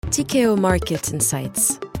Tikehau Market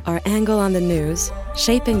Insights, our angle on the news,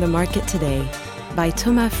 shaping the market today, by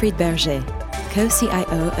Thomas Friedberger,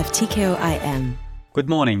 co-CIO of Tikehau IM. Good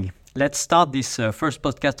morning. Let's start this first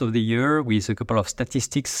podcast of the year with a couple of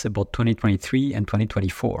statistics about 2023 and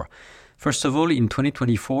 2024. First of all, in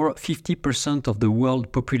 2024, 50% of the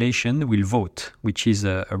world population will vote, which is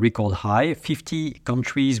a record high. 50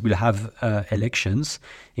 countries will have elections,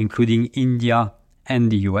 including India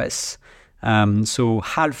and the US. So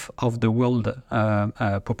half of the world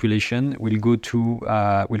population will go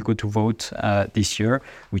to vote this year,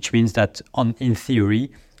 which means that in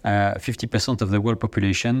theory, 50% of the world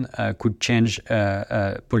population could change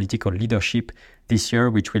political leadership this year,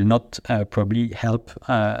 which will not probably help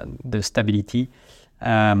the stability,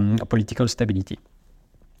 political stability.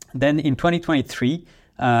 Then in 2023,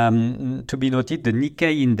 to be noted, the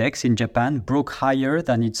Nikkei index in Japan broke higher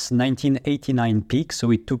than its 1989 peak,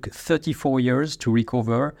 so it took 34 years to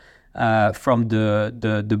recover from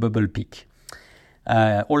the bubble peak.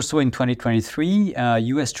 Also in 2023,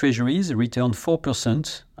 US Treasuries returned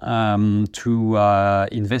 4% to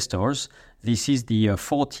investors. This is the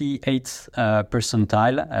 48th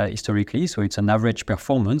percentile historically, so it's an average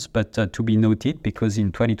performance, but to be noted because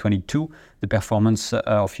in 2022, the performance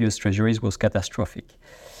of US Treasuries was catastrophic.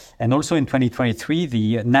 And also in 2023,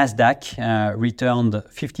 the Nasdaq returned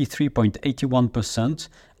 53.81%,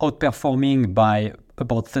 outperforming by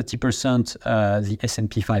about 30% the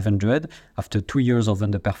S&P 500 after 2 years of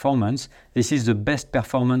underperformance. This is the best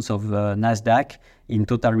performance of Nasdaq in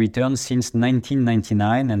total return since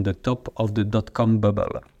 1999 and the top of the dot-com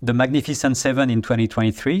bubble. The Magnificent Seven in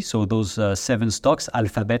 2023, so those 7 stocks,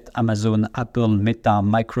 Alphabet, Amazon, Apple, Meta,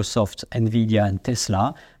 Microsoft, Nvidia, and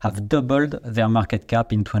Tesla, have doubled their market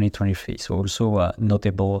cap in 2023. So also a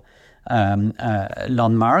notable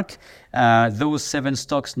landmark. Those 7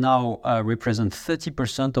 stocks now represent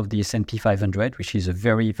 30% of the S&P 500, which is a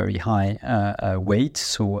very, very high weight.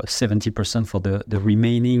 So 70% for the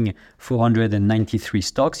remaining 493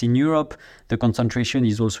 stocks. In Europe, the concentration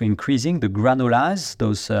is also increasing. The granolas,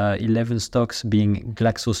 those 11 stocks being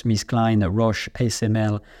GlaxoSmithKline, Roche,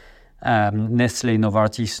 ASML, Nestlé,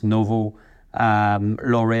 Novartis, Novo,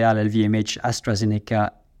 L'Oréal, LVMH,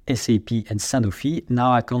 AstraZeneca, SAP and Sanofi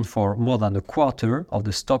now account for more than a quarter of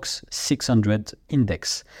the Stoxx 600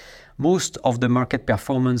 index. Most of the market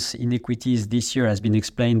performance in equities this year has been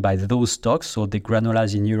explained by those stocks, so the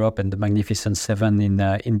granolas in Europe and the Magnificent Seven in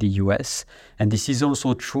the US. And this is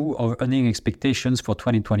also true of earning expectations for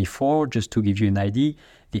 2024. Just to give you an idea,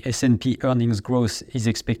 the S&P earnings growth is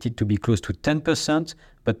expected to be close to 10%,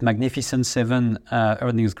 but Magnificent Seven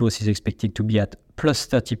earnings growth is expected to be at plus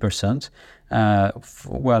 30%.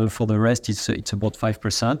 Well, for the rest, it's about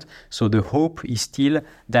 5%. So the hope is still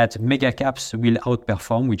that mega caps will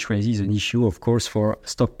outperform, which raises an issue, of course, for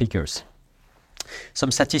stock pickers.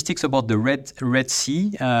 Some statistics about the Red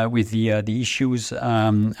Sea with the issues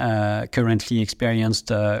currently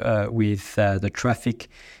experienced with the traffic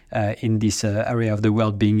in this area of the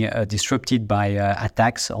world being disrupted by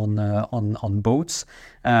attacks on boats.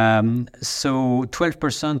 So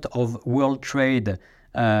 12% of world trade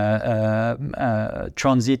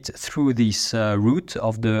transit through this route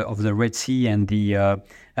of the Red Sea and the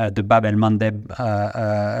Bab el-Mandeb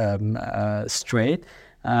Strait.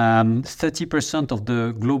 30% of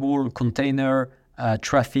the global container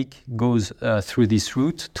traffic goes through this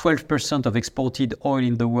route. 12% of exported oil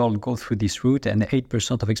in the world go through this route, and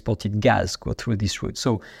 8% of exported gas go through this route.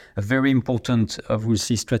 So a very important, we'll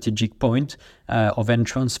see, strategic point of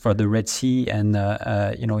entrance for the Red Sea and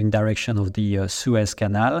in direction of the Suez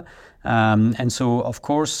Canal. And so, of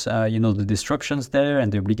course, the disruptions there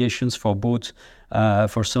and the obligations for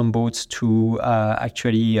some boats to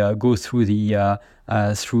actually go through the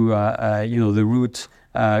route.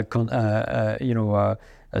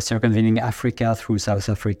 Circumventing Africa through South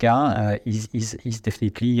Africa is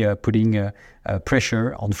definitely putting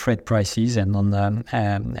pressure on freight prices and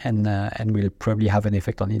will probably have an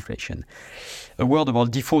effect on inflation. A word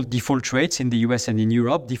about default rates in the US and in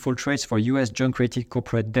Europe. Default rates for US junk-rated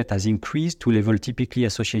corporate debt has increased to level typically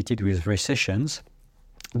associated with recessions.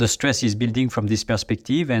 The stress is building from this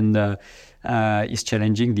perspective and is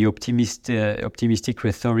challenging the optimistic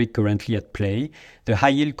rhetoric currently at play. The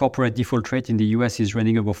high-yield corporate default rate in the US is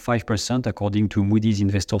running above 5%, according to Moody's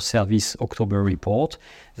Investor Service October report.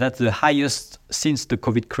 That's the highest since the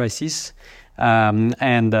COVID crisis.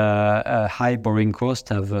 And high borrowing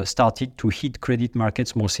costs have started to hit credit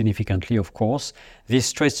markets more significantly, of course. This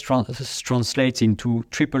stress translates into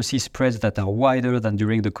CCC spreads that are wider than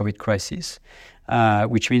during the COVID crisis.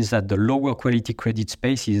 Which means that the lower quality credit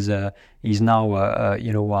space is is now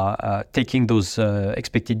taking those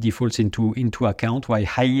expected defaults into account, while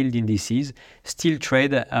high yield indices still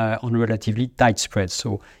trade on relatively tight spreads.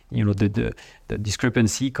 So the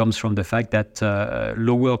discrepancy comes from the fact that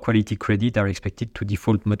lower quality credit are expected to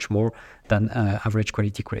default much more than average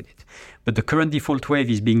quality credit. But the current default wave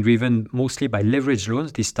is being driven mostly by leveraged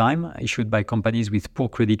loans, this time issued by companies with poor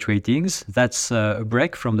credit ratings. That's a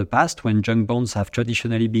break from the past, when junk bonds have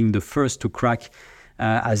traditionally been the first to crack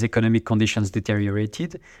as economic conditions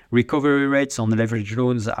deteriorated. Recovery rates on leveraged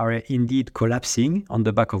loans are indeed collapsing on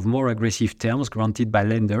the back of more aggressive terms granted by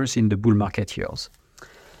lenders in the bull market years.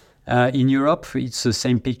 In Europe, it's the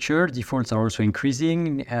same picture. Defaults are also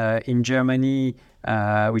increasing. In Germany,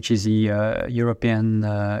 which is the European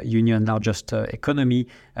Union largest economy,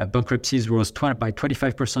 bankruptcies rose by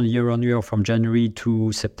 25% year-on-year from January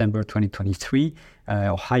to September 2023.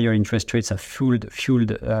 Higher interest rates have fueled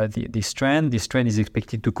this trend. This trend is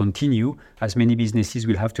expected to continue, as many businesses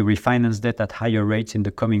will have to refinance debt at higher rates in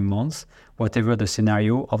the coming months, whatever the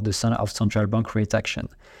scenario of central bank rate action.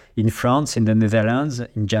 In France, in the Netherlands,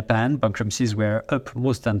 in Japan, bankruptcies were up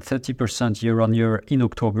more than 30% year-on-year in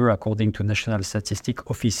October, according to national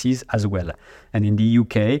statistic offices as well. And in the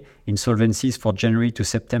UK, insolvencies for January to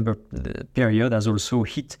September period has also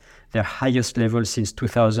hit their highest level since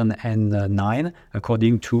 2009,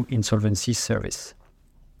 according to Insolvency Service.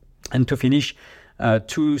 And to finish,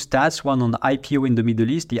 two stats, one on IPO in the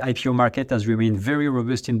Middle East. The IPO market has remained very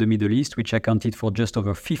robust in the Middle East, which accounted for just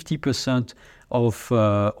over 50% of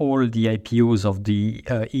all the IPOs of the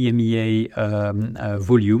EMEA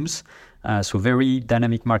volumes. So very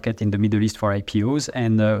dynamic market in the Middle East for IPOs.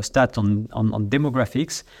 And stat on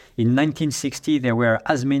demographics. In 1960, there were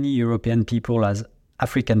as many European people as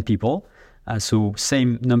African people. So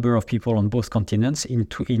same number of people on both continents. In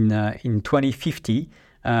 2050,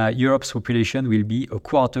 Europe's population will be a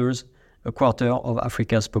quarter of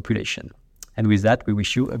Africa's population. And with that, we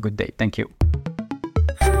wish you a good day. Thank you.